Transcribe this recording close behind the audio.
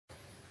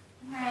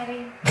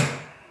Ready.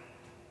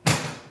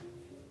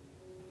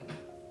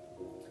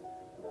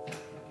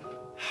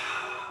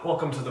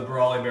 Welcome to the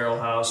Brawley Barrel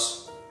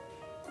House.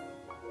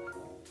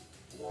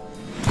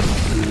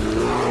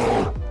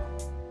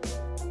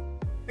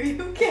 Are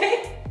you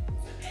okay?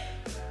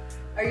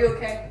 Are you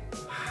okay?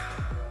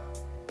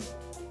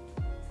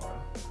 Fine.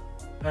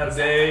 Had a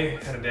day,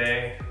 had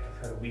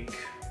a week,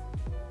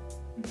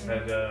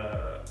 had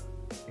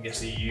I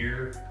guess a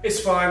year. It's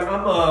fine.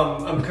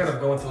 I'm kind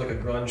of going through like a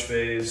grunge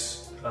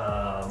phase.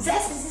 Is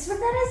this what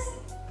that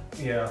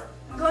is? Yeah.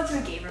 I'm going through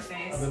a gamer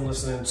phase. I've been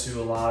listening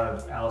to a lot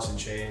of Alice in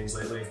Chains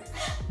lately.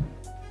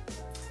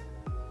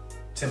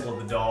 Temple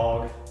of the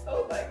Dog.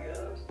 Oh my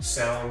god.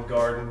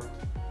 Soundgarden.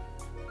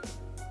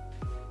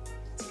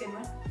 It's a good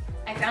one.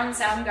 I found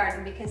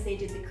Soundgarden because they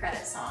did the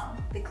credit song,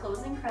 the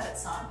closing credit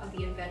song of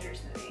the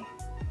Avengers movie.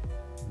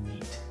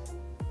 Neat.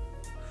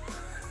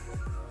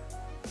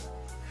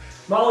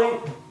 Molly,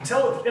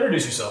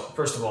 introduce yourself,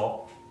 first of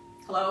all.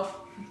 Hello,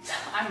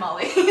 I'm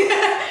Molly.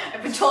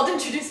 I've been told to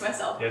introduce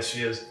myself. Yes,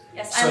 she is.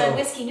 Yes, I'm a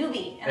whiskey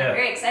newbie, and I'm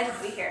very excited to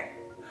be here.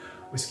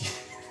 Whiskey.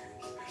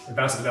 They're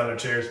bouncing down their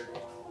chairs.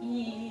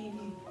 Yee.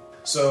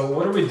 So,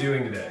 what are we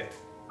doing today?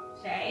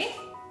 Today,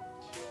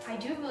 I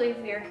do believe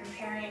we are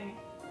comparing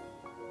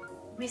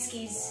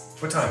whiskeys.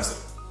 What time is it?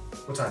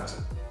 What time is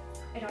it?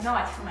 I don't know,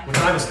 I threw my What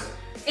time is it?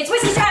 It's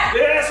whiskey time!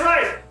 Yeah, that's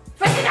right!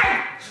 Whiskey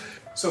time!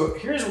 So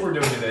here's what we're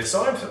doing today.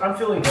 So I'm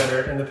feeling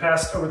better. Over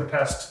the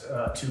past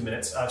 2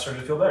 minutes, I've started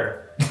to feel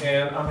better.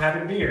 And I'm happy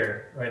to be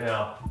here right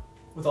now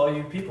with all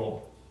you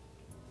people.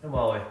 And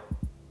Molly,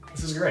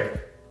 this is great.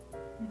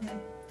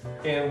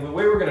 And the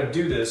way we're gonna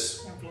do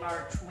this...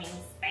 Large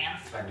wingspan.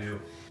 I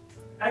do.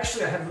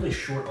 Actually, I have really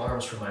short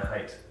arms for my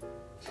height.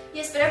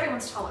 Yes, but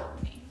everyone's taller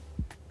than me.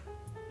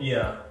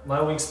 Yeah, my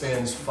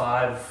wingspan's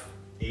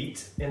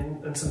 5'8"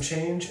 and some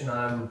change, and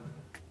I'm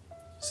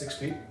 6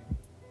 feet.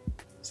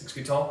 6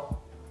 feet tall.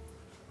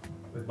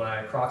 With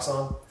my Crocs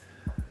on.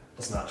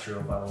 That's not true,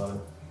 I'm 5'11".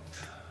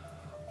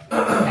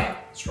 Okay.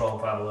 Strong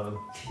 5'11".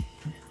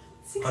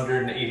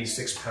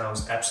 186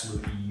 pounds,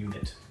 absolute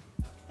unit.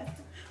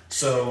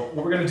 So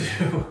what we're gonna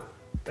do,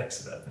 thanks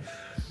to that,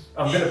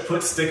 I'm gonna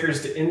put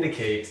stickers to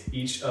indicate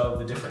each of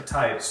the different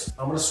types.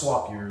 I'm gonna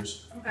swap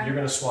yours, You're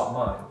gonna swap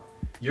mine.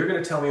 You're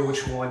gonna tell me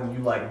which one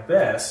you like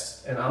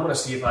best, and I'm gonna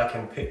see if I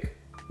can pick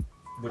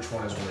which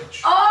one is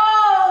which.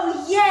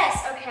 Oh,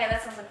 yes! Okay,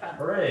 that sounds like fun.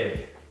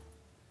 Hooray!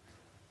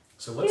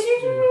 So let's do...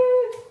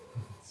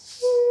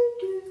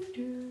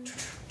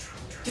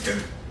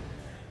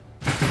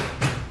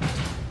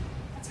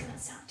 That's gonna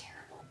sound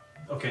terrible.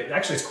 Okay,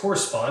 actually it's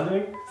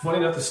corresponding. Funny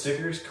enough, the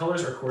stickers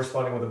colors are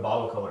corresponding with the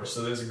bottle colors.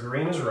 So there's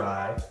green is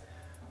rye,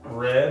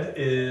 red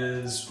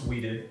is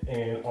weeded,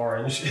 and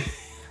orange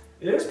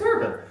is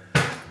bourbon.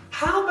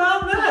 How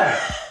about that?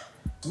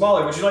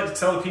 Molly, would you like to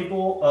tell the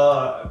people,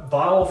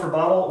 bottle for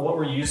bottle, what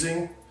we're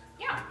using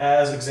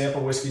as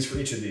example whiskeys for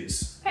each of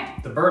these? Okay.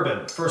 The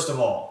bourbon, first of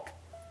all.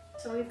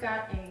 So we've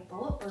got a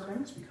Bulleit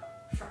Bourbon.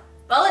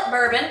 Bulleit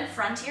Bourbon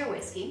Frontier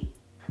Whiskey.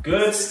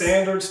 Good,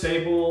 standard,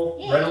 stable,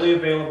 readily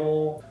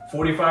available,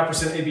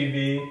 45%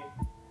 ABV.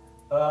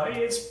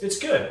 It's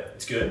good.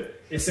 It's good.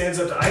 It stands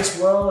up to ice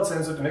well. It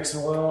stands up to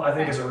mixing well. I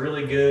think it's a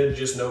really good,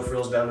 just no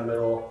frills down the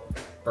middle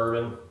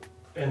bourbon.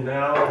 And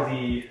now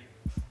the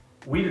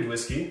wheated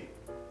whiskey.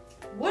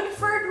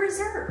 Woodford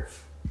Reserve.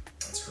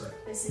 That's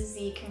correct. This is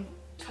the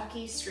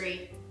Kentucky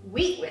Straight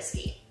Wheat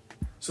Whiskey.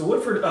 So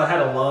Woodford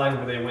had a line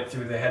where they went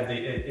through, they had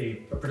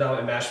a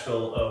predominant mash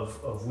bill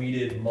of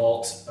wheated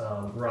malt,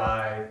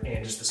 rye,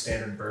 and just the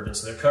standard bourbon.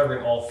 So they're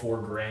covering all 4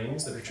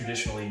 grains that are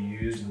traditionally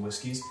used in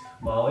whiskeys.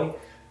 Molly,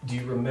 do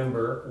you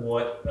remember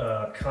what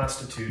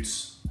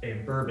constitutes a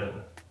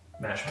bourbon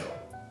mash bill?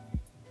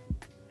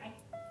 I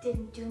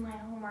didn't do my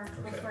homework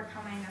before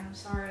coming, I'm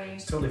sorry.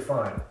 It's totally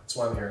fine, that's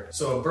why I'm here.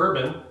 So a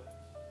bourbon,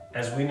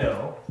 as we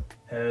know,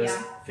 has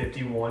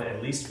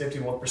at least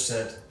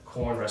 51%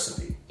 corn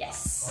recipe.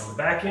 Yes. On the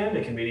back end,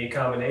 it can be any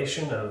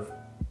combination of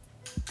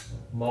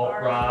malt,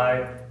 barley.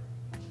 rye,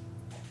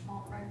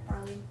 Malt, rye,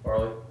 barley.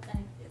 barley,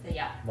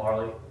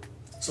 barley.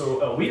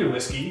 So a wheated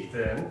whiskey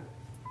then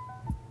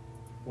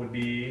would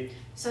be.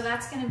 So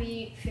that's going to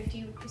be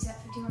 51%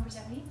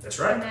 wheat. That's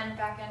right. And then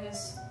back end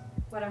is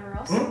whatever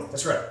else.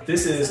 That's right.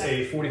 This is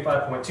a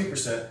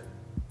 45.2%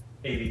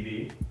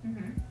 ABV.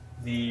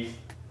 The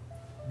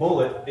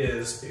Bulleit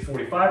is a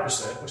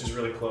 45%, which is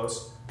really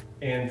close.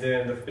 And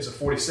then it's a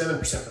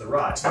 47% for the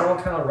rye. So they're all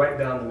kind of right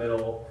down the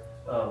middle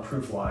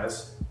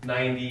proof-wise,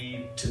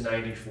 90 to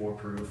 94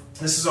 proof.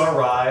 This is our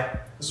rye.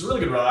 This is a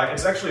really good rye.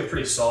 It's actually a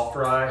pretty soft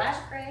rye.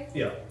 Elijah Craig.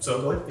 Yeah,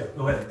 so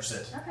go ahead and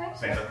present. Okay.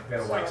 Samantha, we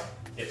gotta white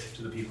it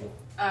to the people.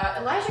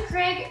 Elijah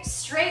Craig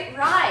Straight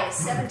Rye,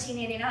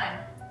 1789.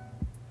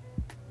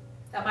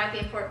 That might be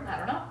important, I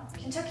don't know.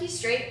 Kentucky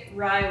Straight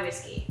Rye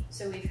Whiskey.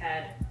 So we've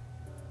had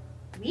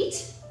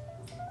wheat,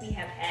 we've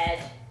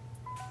had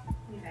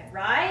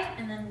rye,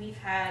 and then we've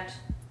had,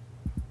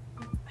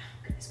 oh,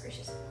 goodness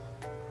gracious.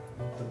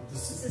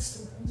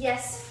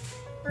 Yes,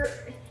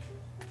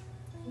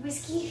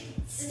 whiskey.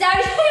 Now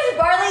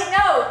barley,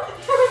 no.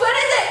 What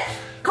is it?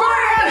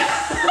 Corn!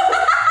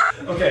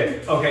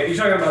 Okay. You're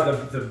talking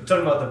about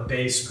the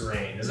base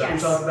grain. Is that what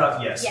you're talking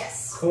about? Yes.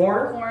 Yes.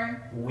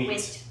 Corn,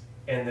 wheat,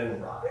 and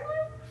then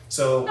rye.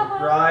 So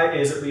rye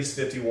is at least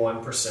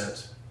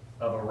 51%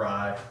 of a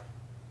rye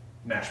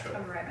mash bill.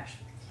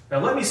 Now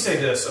let me say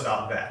this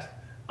about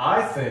that.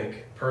 I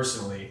think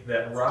personally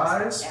that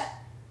ryes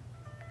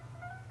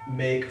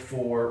make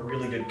for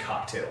really good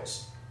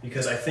cocktails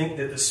because I think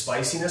that the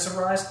spiciness of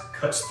ryes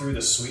cuts through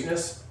the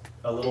sweetness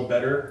a little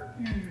better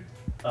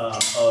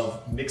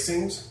of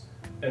mixings.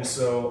 And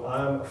so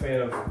I'm a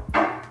fan of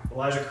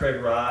Elijah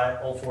Craig Rye,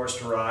 Old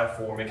Forester Rye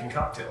for making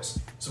cocktails.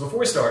 So before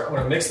we start, I'm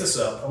going to mix this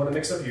up. I'm going to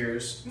mix up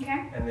yours,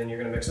 and then you're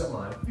going to mix up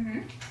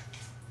mine.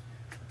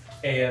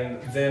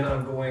 And then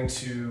I'm going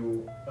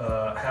to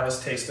have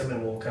us taste them,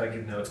 and we'll kind of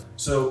give notes.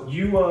 So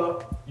you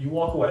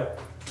walk away,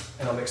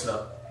 and I'll mix it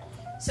up.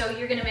 So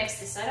you're going to mix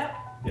this side up?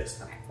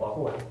 Yes. Okay. Walk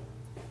away.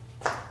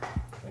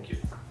 Thank you.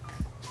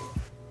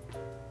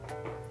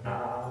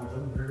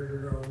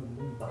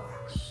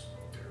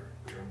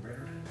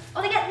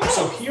 Oh, they got lids.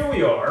 So here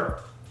we are,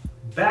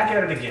 back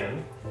at it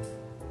again.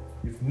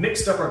 We've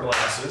mixed up our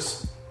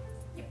glasses.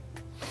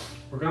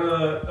 We're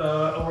gonna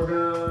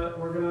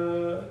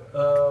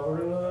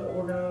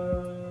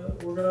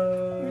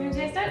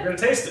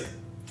taste it.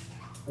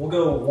 We'll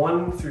go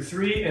 1 through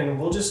 3, and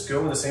we'll just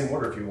go in the same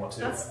order if you want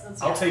to.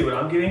 I'll tell you what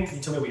I'm getting.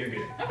 You tell me what you're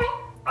getting. Okay.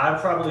 I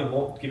probably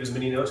won't give as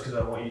many notes because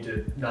I want you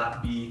to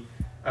not be.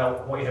 I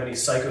don't want you to have any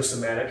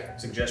psychosomatic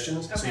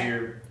suggestions. Okay. So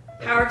you're.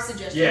 Power of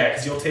suggestion. Yeah,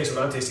 because you'll taste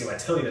what I'm tasting if I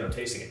tell you that I'm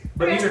tasting it.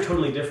 But these are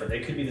totally different. They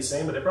could be the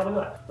same, but they're probably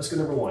not. Let's go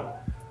number 1.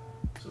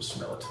 So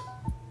smell it.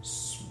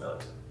 Smell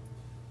it.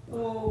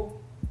 Oh.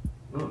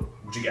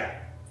 What you got?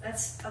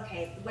 That's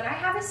okay. What I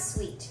have is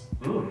sweet.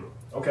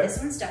 Okay. This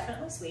one's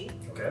definitely sweet.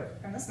 Okay.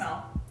 From the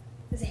smell.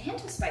 There's a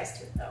hint of spice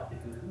to it though.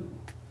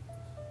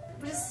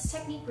 What is this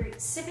technique? We're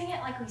sipping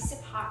it like we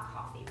sip hot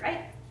coffee,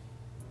 right?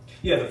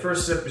 Yeah, the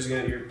first sip is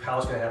your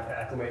palate's gonna have to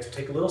acclimate. So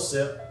take a little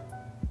sip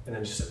and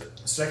then just sip it.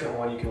 The second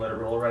one, you can let it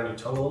roll around your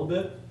tongue a little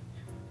bit.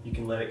 You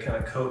can let it kind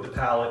of coat the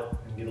palate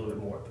and get a little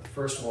bit more. But the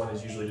first one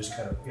is usually just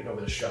kind of getting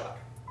over the shock.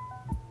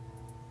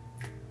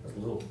 A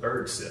little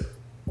bird sip.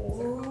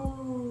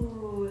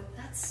 Ooh,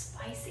 that's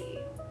spicy.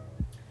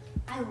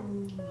 I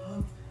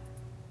love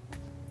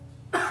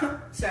that.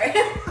 Sorry.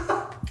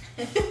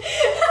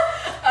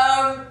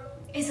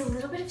 Is a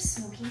little bit of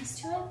smokiness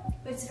to it,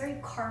 but it's very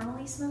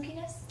caramely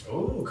smokiness.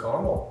 Oh,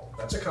 caramel.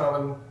 That's a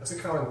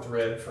common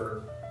thread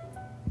for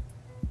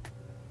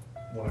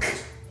one of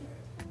these.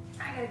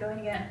 I gotta go in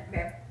again.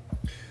 Okay.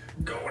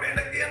 Going in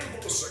again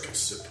for the second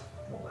sip.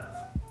 We'll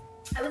laugh.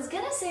 I was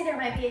gonna say there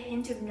might be a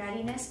hint of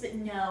nuttiness, but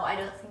no, I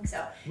don't think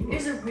so.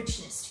 There's a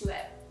richness to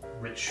it.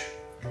 Rich,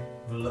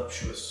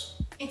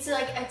 voluptuous. It's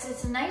like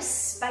it's a nice,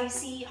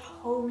 spicy,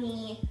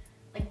 homey,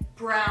 like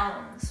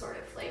brown sort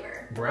of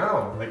flavor.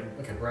 Brown,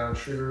 like a brown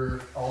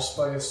sugar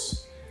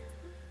allspice.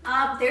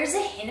 There's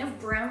a hint of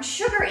brown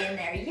sugar in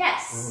there.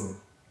 Yes.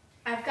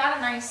 I've got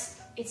a nice.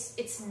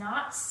 It's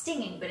not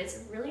stinging, but it's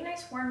a really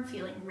nice warm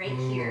feeling right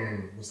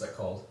here. What's that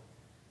called?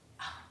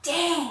 Oh,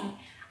 dang!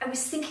 I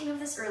was thinking of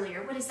this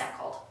earlier. What is that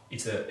called?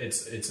 It's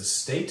a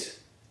state,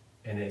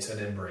 and it's an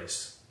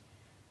embrace.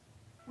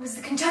 It was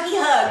the Kentucky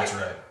hug. That's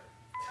right.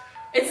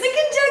 It's the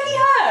Kentucky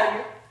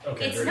hug.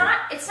 Okay. It's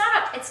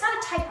not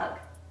a tight hug.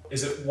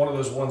 Is it one of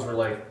those ones where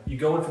like you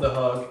go in for the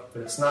hug,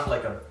 but it's not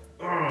like a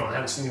I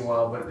haven't seen you in a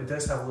while, but it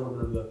does have a little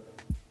bit of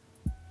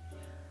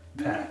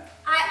the pat.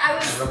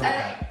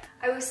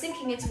 I was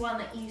thinking it's one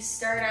that you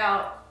start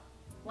out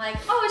like,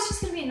 oh, it's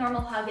just gonna be a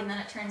normal hug, and then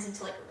it turns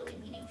into like a really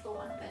meaningful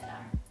one. But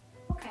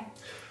okay.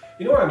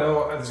 You know what I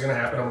know is gonna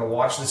happen? I'm gonna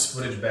watch this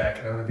footage back,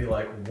 and I'm gonna be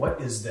like,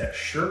 what is that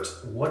shirt?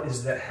 What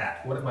is that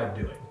hat? What am I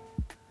doing?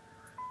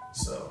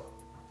 So,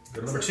 go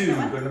to number 2.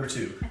 Go to number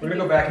 2. We're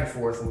gonna go back and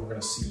forth, and we're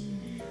gonna see.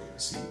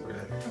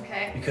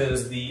 Okay.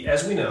 Because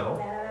as we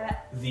know,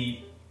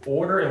 the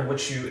order in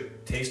which you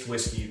taste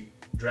whiskey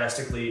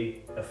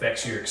drastically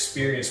affects your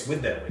experience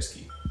with that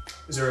whiskey.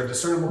 Is there a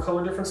discernible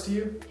color difference to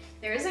you?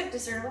 There is a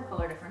discernible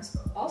color difference.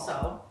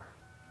 Also,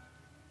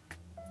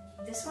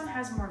 this one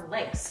has more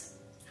legs.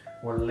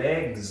 More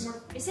legs.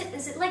 Is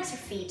it legs or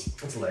feet?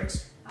 It's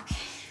legs. Okay.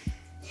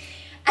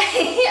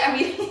 I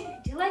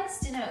mean, do legs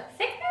denote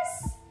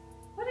thickness?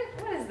 What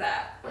is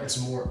that? It's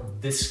more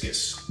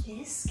viscous.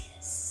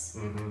 Viscous.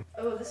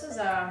 Oh, this is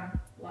a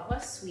lot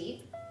less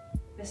sweet.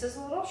 This is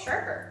a little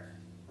sharper.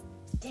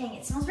 Dang,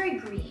 it smells very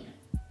green.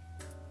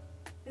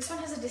 This one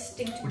has a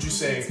distinct green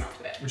smell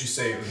to it. Would you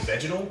say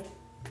vegetal?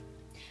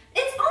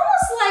 It's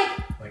almost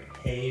like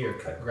hay or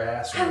cut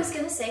grass? I was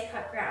gonna say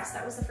cut grass.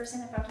 That was the first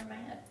thing that popped in my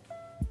head.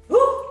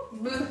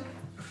 Woo!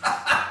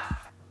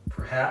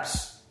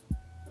 Perhaps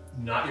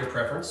not your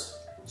preference,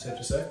 safe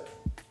to say?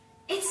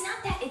 It's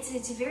not that.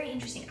 It's very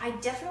interesting. I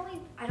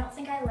don't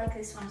think I like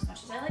this one as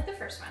much as I like the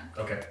first one.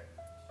 Okay.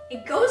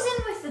 It goes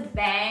in with the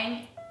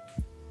bang,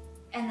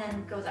 and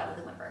then goes out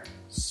with a whimper.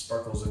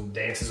 Sparkles and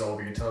dances all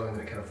over your tongue, and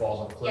then it kind of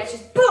falls on the cliff. Yeah,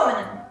 just boom,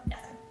 and then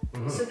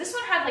nothing. So this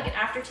one had like an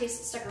aftertaste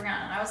that stuck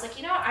around, and I was like,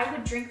 you know, I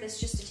would drink this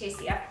just to taste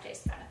the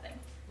aftertaste kind of thing.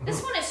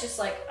 This one is just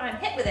like, I'm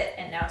hit with it,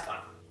 and now it's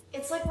gone.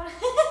 It's like one.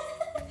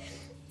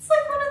 It's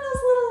like one of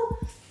those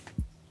little.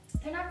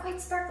 They're not quite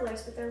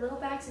sparklers, but they're little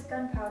bags of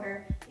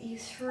gunpowder that you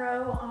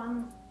throw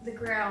on the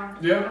ground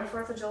on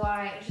 4th of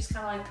July. It's just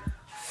kind of like,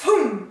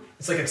 boom!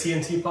 It's like a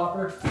TNT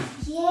popper?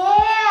 Yeah!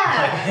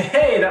 Like,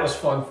 hey, that was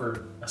fun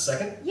for a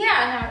second.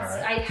 Yeah, no, it's,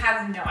 I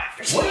have no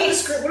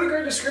aftertaste. What a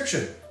great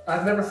description.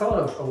 I've never thought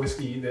of a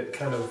whiskey that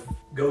kind of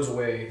goes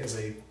away as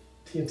a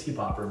TNT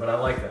popper, but I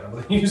like that. I'm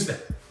going to use that.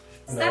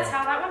 So that's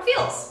how that one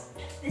feels.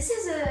 This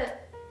is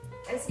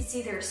it's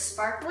either a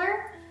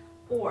sparkler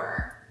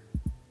or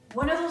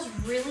one of those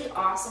really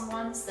awesome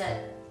ones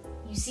that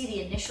you see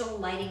the initial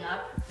lighting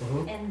up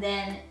and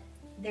then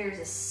there's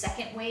a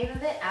second wave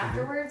of it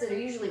afterwards that are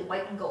usually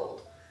white and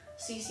gold.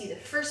 So you see the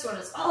first one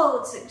is, oh,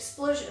 it's an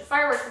explosion of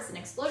fireworks, it's an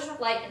explosion of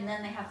light, and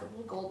then they have the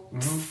little gold.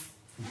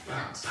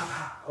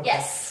 Okay.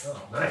 Yes.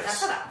 Oh, nice.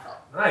 That's how that one felt.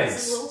 Nice.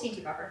 This is a little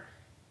TNT popper.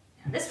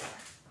 And this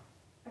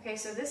one. Okay,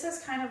 so this is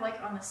kind of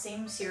like on the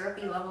same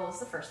syrupy level as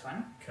the first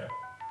one. Okay.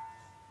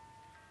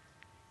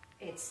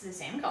 It's the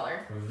same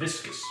color.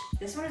 Viscous.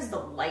 This one is the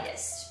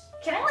lightest.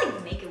 Can I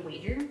like make a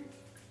wager?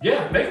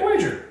 Yeah, make a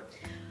wager.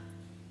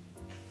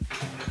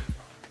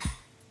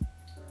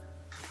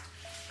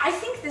 I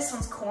think this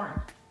one's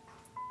corn.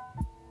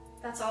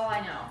 That's all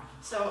I know.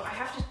 So I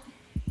have to.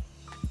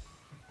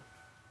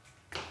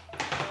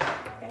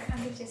 Okay, I'm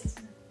gonna taste this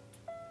one.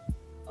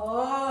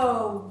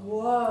 Oh,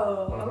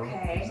 whoa.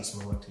 Okay. What does it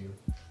smell like to you?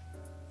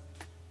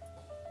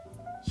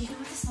 You know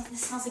what this smells?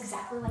 This smells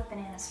exactly like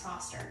Bananas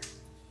Foster.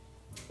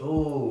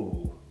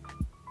 Oh.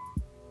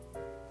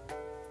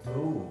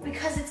 Oh.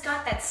 Because it's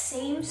got that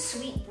same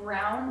sweet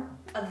brown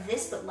of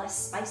this, but less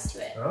spice to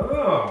it.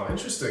 Oh,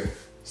 interesting.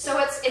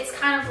 So it's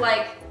kind of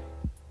like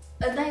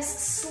a nice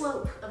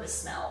slope of a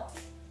smell.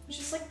 It's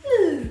just like,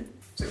 ooh.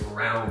 It's like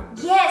round.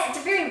 Yes, it's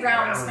a very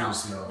round Round smell.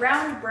 smell.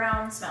 Round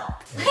brown smell.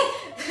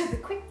 The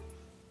quick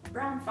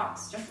brown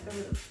fox jumped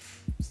over the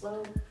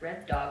slow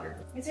red dog.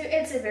 It's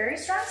a very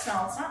strong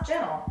smell. It's not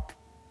gentle,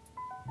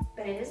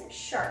 but it isn't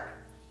sharp.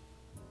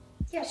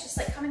 Yeah, it's just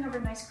like coming over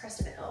a nice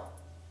crest of a hill.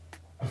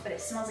 But it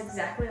smells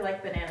exactly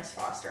like Bananas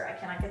Foster. I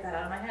cannot get that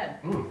out of my head.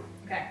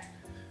 Okay.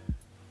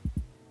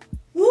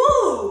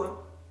 Woo!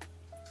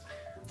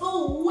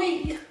 Oh,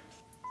 wait.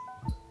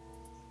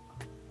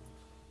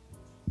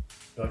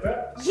 You like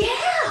that?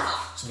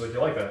 Yeah! Seems like you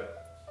like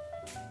that.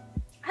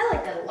 I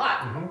like that a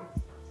lot.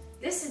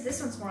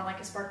 This one's more like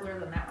a sparkler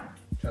than that one.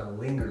 Kind of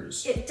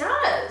lingers. It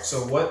does. So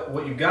what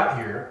we've got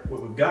here is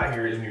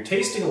when you're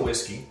tasting a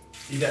whiskey,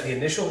 you got the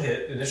initial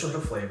hit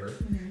of flavor,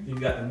 you've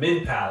got the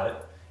mid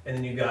palate, and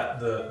then you got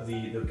the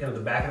kind of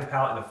the back of the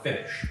palate and the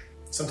finish.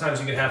 Sometimes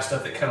you can have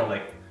stuff that kind of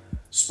like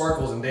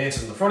sparkles and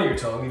dances in the front of your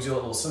tongue, gives you a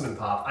little cinnamon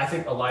pop. I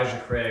think Elijah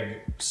Craig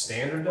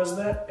Standard does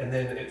that, and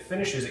then it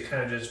finishes, it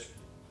kind of just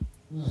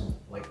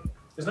like,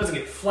 it doesn't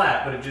get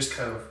flat, but it just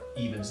kind of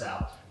evens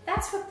out.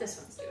 That's what this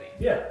one's doing.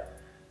 Yeah.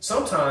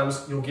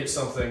 Sometimes you'll get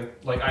something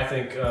like, I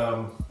think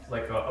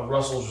like a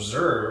Russell's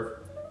Reserve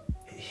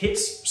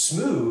hits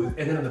smooth,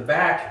 and then in the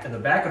back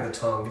of the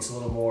tongue gets a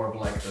little more of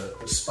like the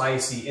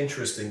spicy,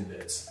 interesting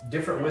bits.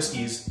 Different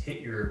whiskeys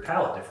hit your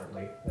palate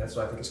differently. That's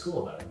what I think is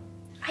cool about it.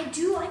 I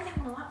do like that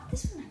one a lot, but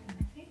this one might be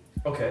my favorite.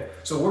 Okay,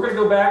 so we're gonna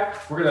go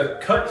back, we're gonna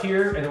cut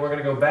here, and then we're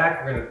gonna go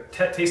back, we're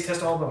gonna taste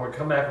test all of them, and we're gonna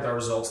come back with our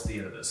results at the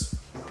end of this.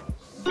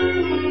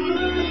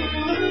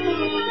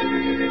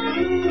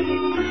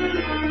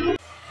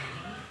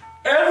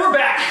 And we're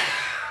back!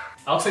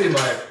 I'll tell you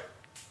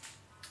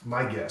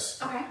my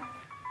guess. Okay.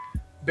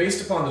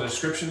 Based upon the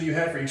description that you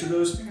had for each of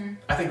those,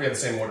 I think we have the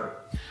same order.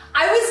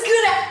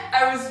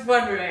 I was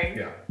wondering.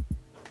 Yeah.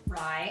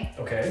 Rye,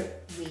 Okay.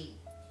 wheat,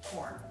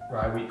 corn.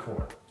 Rye, wheat,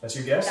 corn. That's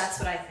your guess? That's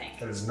what I think.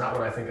 That is not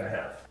what I think I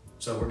have.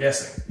 So we're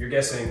guessing. You're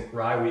guessing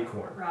rye, wheat,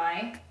 corn.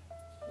 Rye,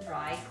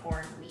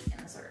 corn, wheat,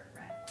 and the sort of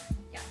rye.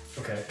 Yeah.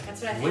 Okay.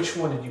 That's what I think. Which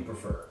one did you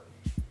prefer?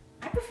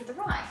 I prefer the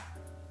rye.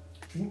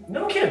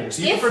 No kidding.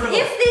 So you If prefer the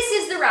this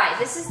is the rye,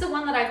 this is the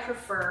one that I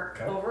prefer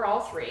Okay. over all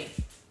three.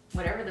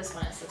 Whatever this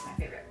one is, that's my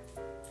favorite.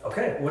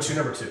 Okay. What's your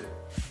number two?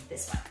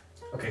 This one.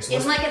 Okay. So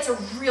It's like it's a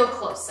real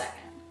close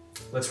second.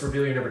 let's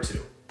reveal your number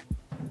two.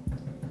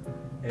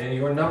 And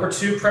your number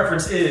two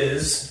preference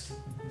is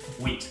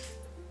wheat.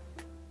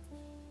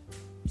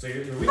 So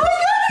you're wheat. I got it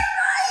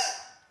right!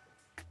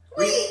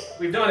 Wheat!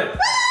 We've done it.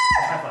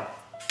 High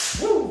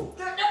five. Woo!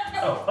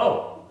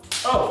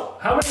 Oh,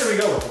 how many did we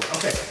go with?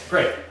 Okay,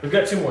 great. We've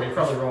got two more. You're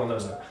probably rolling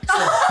those now.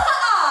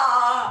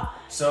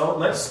 So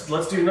let's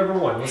do number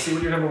one. Let's see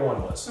what your number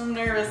one was. I'm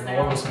nervous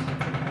Number one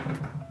now.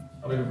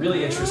 I'll be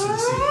really interested to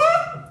see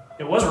it.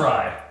 It was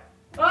rye.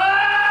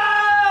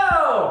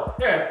 Oh!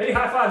 Here, any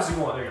high fives you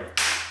want. There you go.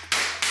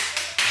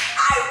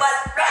 I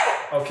was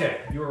right!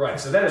 Okay, you were right.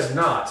 So that is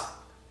not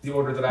the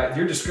order that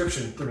your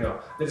description threw me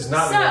off. That is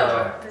not the order that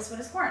I have. This one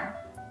is corn.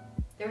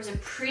 There was a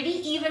pretty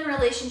even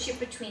relationship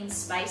between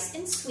spice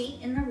and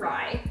sweet in the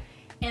rye,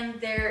 and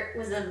there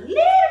was a little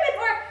bit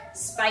more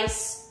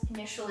spice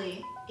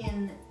initially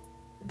in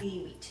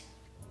the wheat.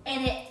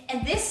 And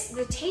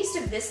the taste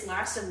of this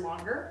lasted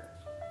longer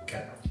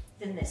Okay.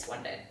 than this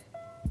one did.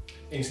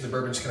 And so the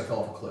bourbon just kind of fell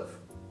off a cliff.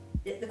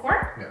 The corn?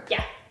 Yeah.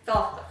 Yeah, fell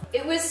off the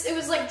cliff. It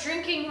was like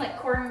drinking like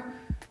corn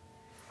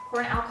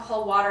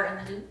alcohol water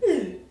and then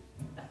just.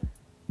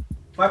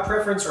 My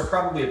preference are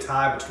probably a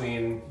tie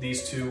between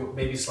these two,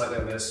 maybe slightly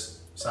on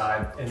this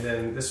side, and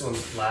then this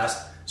one's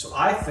last. So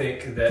I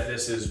think that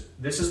this is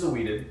the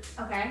wheated,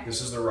 Okay.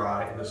 this is the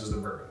rye, and this is the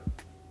bourbon.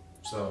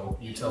 So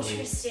you tell me.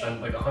 Interesting.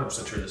 I'm like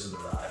 100% sure this is the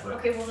rye. But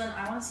Okay, well then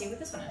I want to see what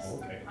this one is.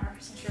 Okay.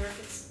 100% sure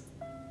if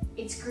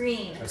it's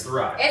green. That's the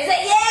rye. It's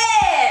a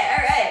yeah!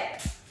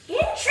 Alright.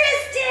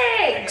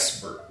 Interesting!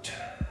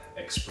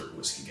 Expert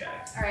whiskey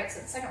guy. Alright,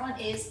 so the second one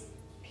is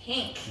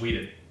pink.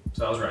 Wheated.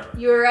 So I was right.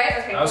 You were right?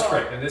 Okay, I was cool.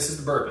 correct, and this is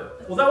the bourbon.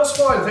 Well, that was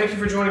fun. Thank you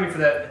for joining me for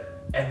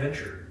that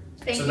adventure.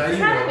 Thank so you now for you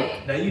know. having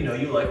me. Now you know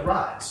you like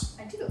ryes.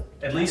 I do.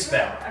 At least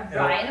that. A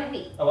rye and a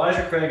wheat.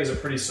 Elijah Craig is a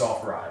pretty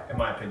soft rye, in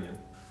my opinion.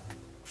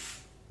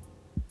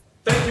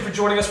 Thank you for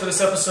joining us for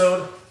this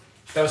episode.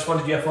 That was fun.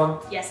 Did you have fun?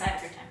 Yes, I had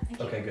a good time. Thank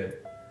you. Okay, good.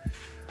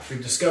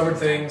 We've discovered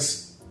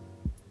things.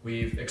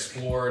 We've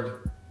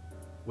explored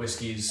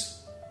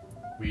whiskeys.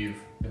 We've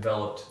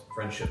developed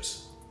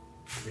friendships.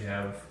 We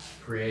have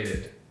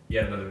created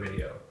yet another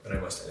video that I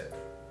must edit.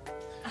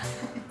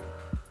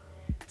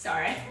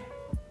 Sorry.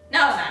 No,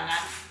 I'm not.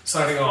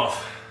 Signing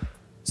off.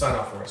 Sign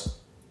off for us.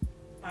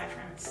 Bye,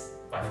 friends.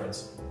 Bye,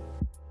 friends.